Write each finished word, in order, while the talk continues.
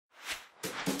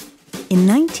In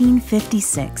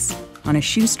 1956, on a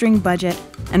shoestring budget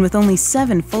and with only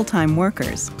 7 full-time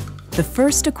workers, the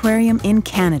first aquarium in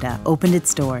Canada opened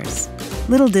its doors.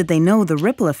 Little did they know the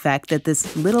ripple effect that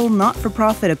this little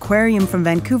not-for-profit aquarium from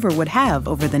Vancouver would have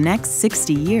over the next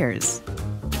 60 years.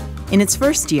 In its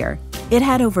first year, it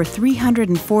had over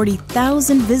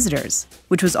 340,000 visitors,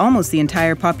 which was almost the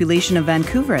entire population of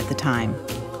Vancouver at the time.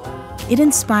 It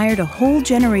inspired a whole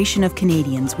generation of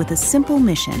Canadians with a simple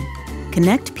mission: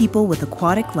 connect people with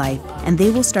aquatic life and they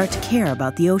will start to care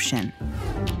about the ocean.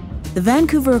 The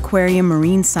Vancouver Aquarium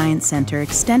Marine Science Centre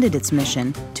extended its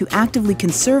mission to actively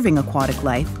conserving aquatic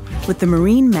life with the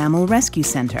Marine Mammal Rescue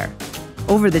Centre.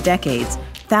 Over the decades,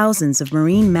 thousands of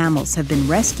marine mammals have been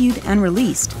rescued and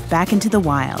released back into the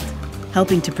wild,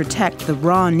 helping to protect the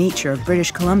raw nature of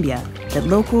British Columbia that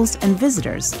locals and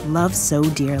visitors love so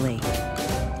dearly.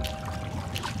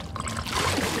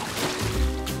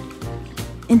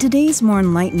 In today's more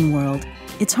enlightened world,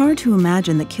 it's hard to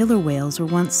imagine that killer whales were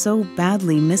once so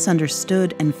badly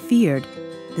misunderstood and feared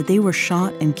that they were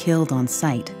shot and killed on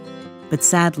sight. But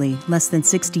sadly, less than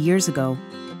 60 years ago,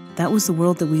 that was the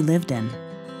world that we lived in.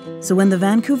 So when the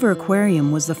Vancouver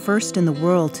Aquarium was the first in the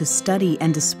world to study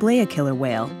and display a killer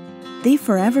whale, they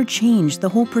forever changed the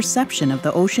whole perception of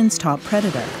the ocean's top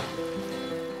predator.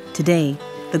 Today,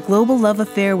 the global love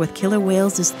affair with killer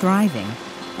whales is thriving,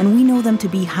 and we know them to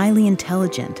be highly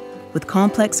intelligent, with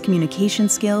complex communication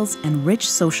skills and rich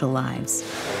social lives.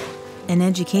 An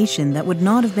education that would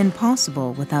not have been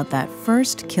possible without that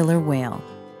first killer whale.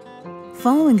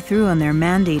 Following through on their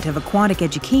mandate of aquatic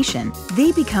education,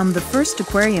 they become the first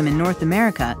aquarium in North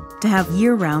America to have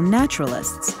year-round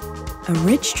naturalists. A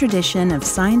rich tradition of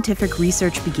scientific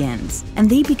research begins, and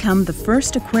they become the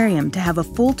first aquarium to have a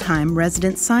full-time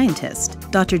resident scientist,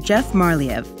 Dr. Jeff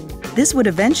Marliev. This would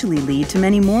eventually lead to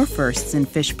many more firsts in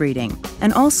fish breeding,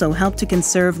 and also help to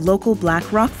conserve local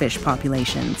black rockfish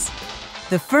populations.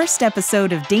 The first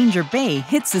episode of Danger Bay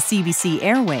hits the CBC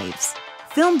airwaves.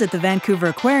 Filmed at the Vancouver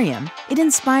Aquarium, it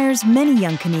inspires many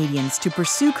young Canadians to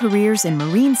pursue careers in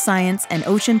marine science and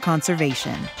ocean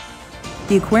conservation.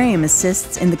 The aquarium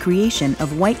assists in the creation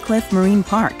of White Cliff Marine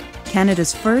Park,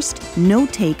 Canada's first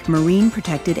no-take marine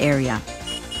protected area.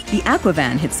 The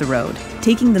Aquavan hits the road,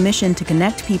 taking the mission to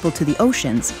connect people to the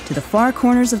oceans, to the far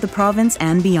corners of the province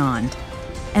and beyond.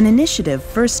 An initiative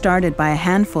first started by a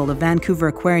handful of Vancouver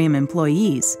Aquarium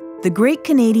employees, the Great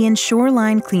Canadian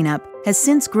Shoreline Cleanup has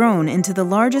since grown into the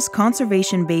largest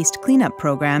conservation-based cleanup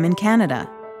program in Canada.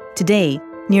 Today,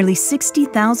 nearly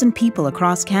 60,000 people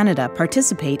across Canada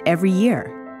participate every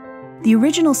year. The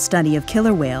original study of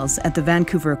killer whales at the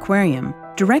Vancouver Aquarium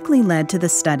directly led to the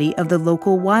study of the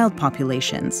local wild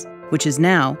populations, which is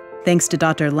now, thanks to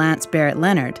Dr. Lance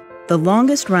Barrett-Leonard, the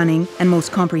longest-running and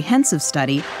most comprehensive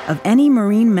study of any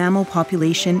marine mammal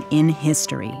population in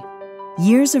history.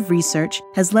 Years of research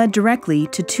has led directly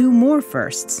to 2 more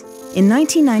firsts. In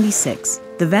 1996,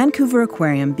 the Vancouver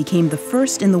Aquarium became the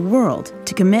first in the world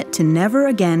to commit to never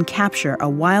again capture a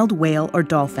wild whale or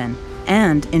dolphin,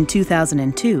 and in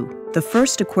 2002, the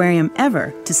first aquarium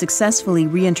ever to successfully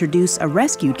reintroduce a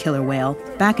rescued killer whale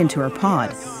back into her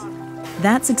pod.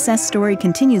 That success story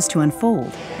continues to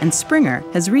unfold, and Springer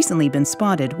has recently been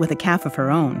spotted with a calf of her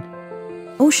own.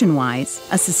 OceanWise,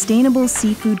 a sustainable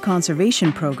seafood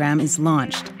conservation program, is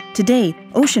launched. Today,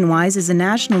 OceanWise is a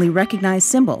nationally recognized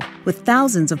symbol with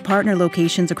thousands of partner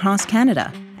locations across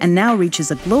Canada, and now reaches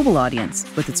a global audience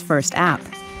with its first app.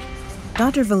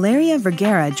 Dr. Valeria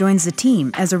Vergara joins the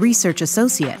team as a research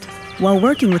associate. While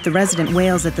working with the resident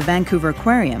whales at the Vancouver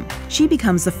Aquarium, she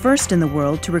becomes the first in the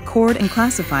world to record and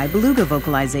classify beluga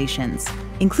vocalizations,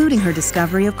 including her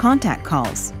discovery of contact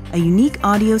calls, a unique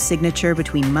audio signature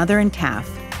between mother and calf.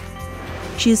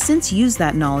 She has since used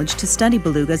that knowledge to study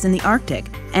belugas in the Arctic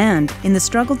and in the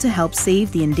struggle to help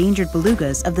save the endangered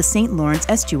belugas of the St. Lawrence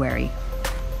estuary.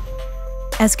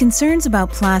 As concerns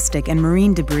about plastic and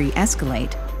marine debris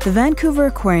escalate, the Vancouver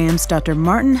Aquarium's Dr.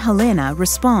 Martin Helena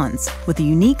responds with a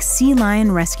unique sea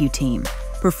lion rescue team,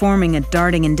 performing a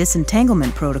darting and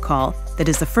disentanglement protocol that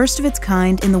is the first of its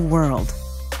kind in the world.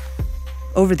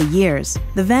 Over the years,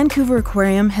 the Vancouver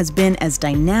Aquarium has been as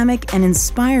dynamic and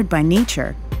inspired by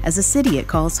nature as a city it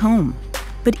calls home.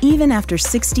 But even after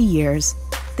 60 years,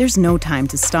 there's no time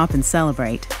to stop and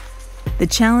celebrate. The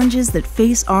challenges that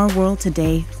face our world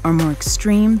today are more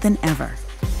extreme than ever,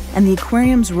 and the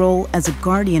aquarium's role as a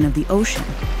guardian of the ocean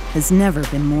has never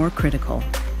been more critical.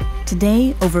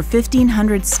 Today, over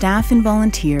 1,500 staff and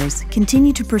volunteers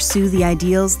continue to pursue the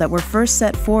ideals that were first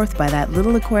set forth by that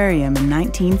little aquarium in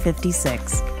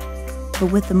 1956,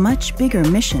 but with a much bigger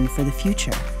mission for the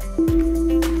future: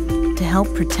 to help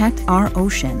protect our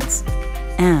oceans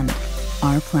and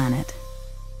our planet.